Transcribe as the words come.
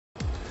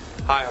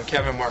Hi, I'm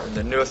Kevin Martin,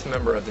 the newest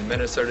member of the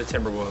Minnesota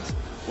Timberwolves.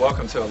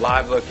 Welcome to a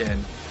live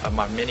look-in of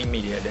my mini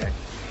media day.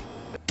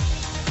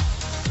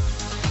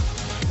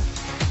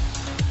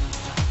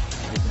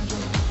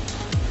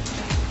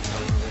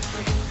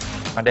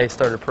 My day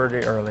started pretty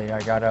early. I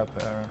got up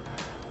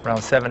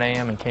around 7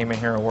 a.m. and came in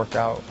here and worked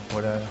out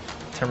with a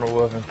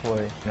Timberwolf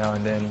employee,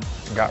 and then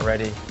got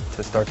ready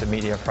to start the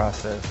media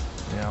process.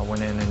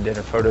 Went in and did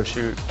a photo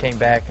shoot, came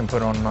back and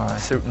put on my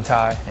suit and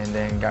tie, and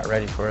then got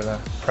ready for the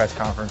press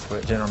conference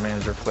with General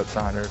Manager Flip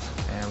Saunders,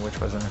 and which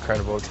was an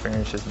incredible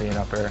experience, just being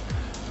up there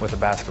with a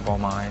basketball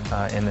mind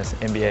in this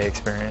NBA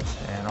experience.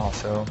 And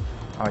also,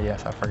 oh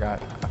yes, I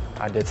forgot,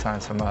 I did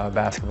sign some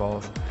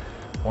basketballs.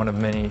 One of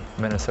many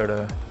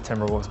Minnesota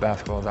Timberwolves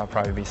basketballs I'll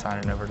probably be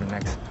signing over the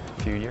next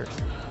few years.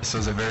 This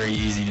was a very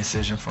easy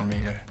decision for me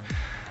to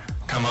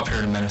come up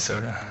here to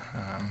Minnesota,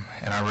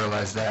 and I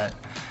realized that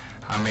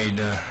I made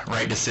the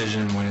right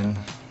decision when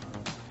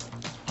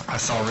I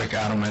saw Rick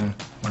Adelman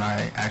when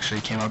I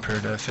actually came up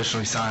here to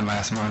officially sign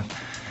last month,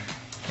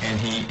 and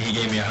he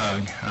gave me a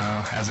hug.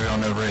 As we all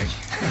know, Rick,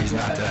 he's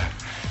not the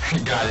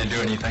guy to do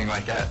anything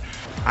like that.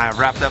 I have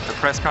wrapped up the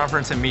press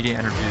conference and media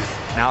interviews.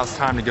 Now it's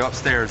time to go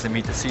upstairs and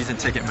meet the season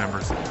ticket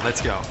members.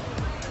 Let's go.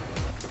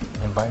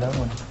 Invite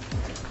Owen.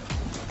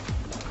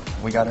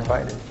 We got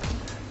invited.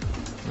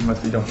 You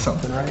must be doing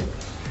something right.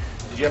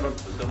 Did you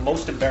have the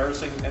most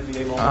embarrassing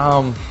NBA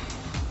moment?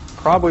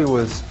 Probably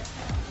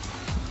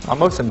my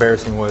most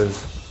embarrassing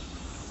was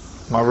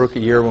my rookie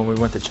year when we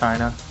went to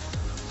China,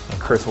 and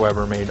Chris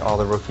Webber made all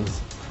the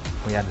rookies.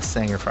 We had to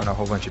sing in front of a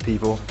whole bunch of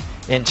people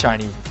in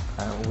Chinese.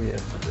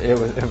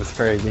 It was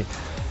crazy.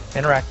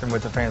 Interacting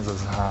with the fans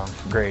was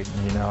great.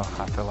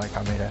 I feel like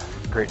I made a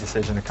great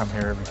decision to come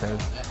here because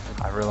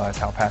I realized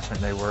how passionate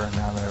they were, and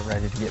now they're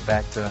ready to get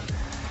back to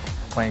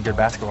playing good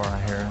basketball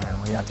around here,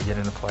 and we have to get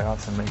in the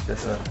playoffs and make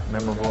this a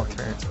memorable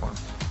experience for them.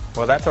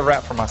 Well, that's a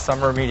wrap for my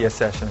summer media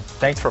session.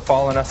 Thanks for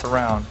following us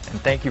around,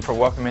 and thank you for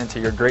welcoming to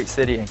your great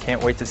city, and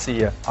can't wait to see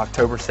you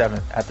October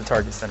 7th at the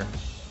Target Center.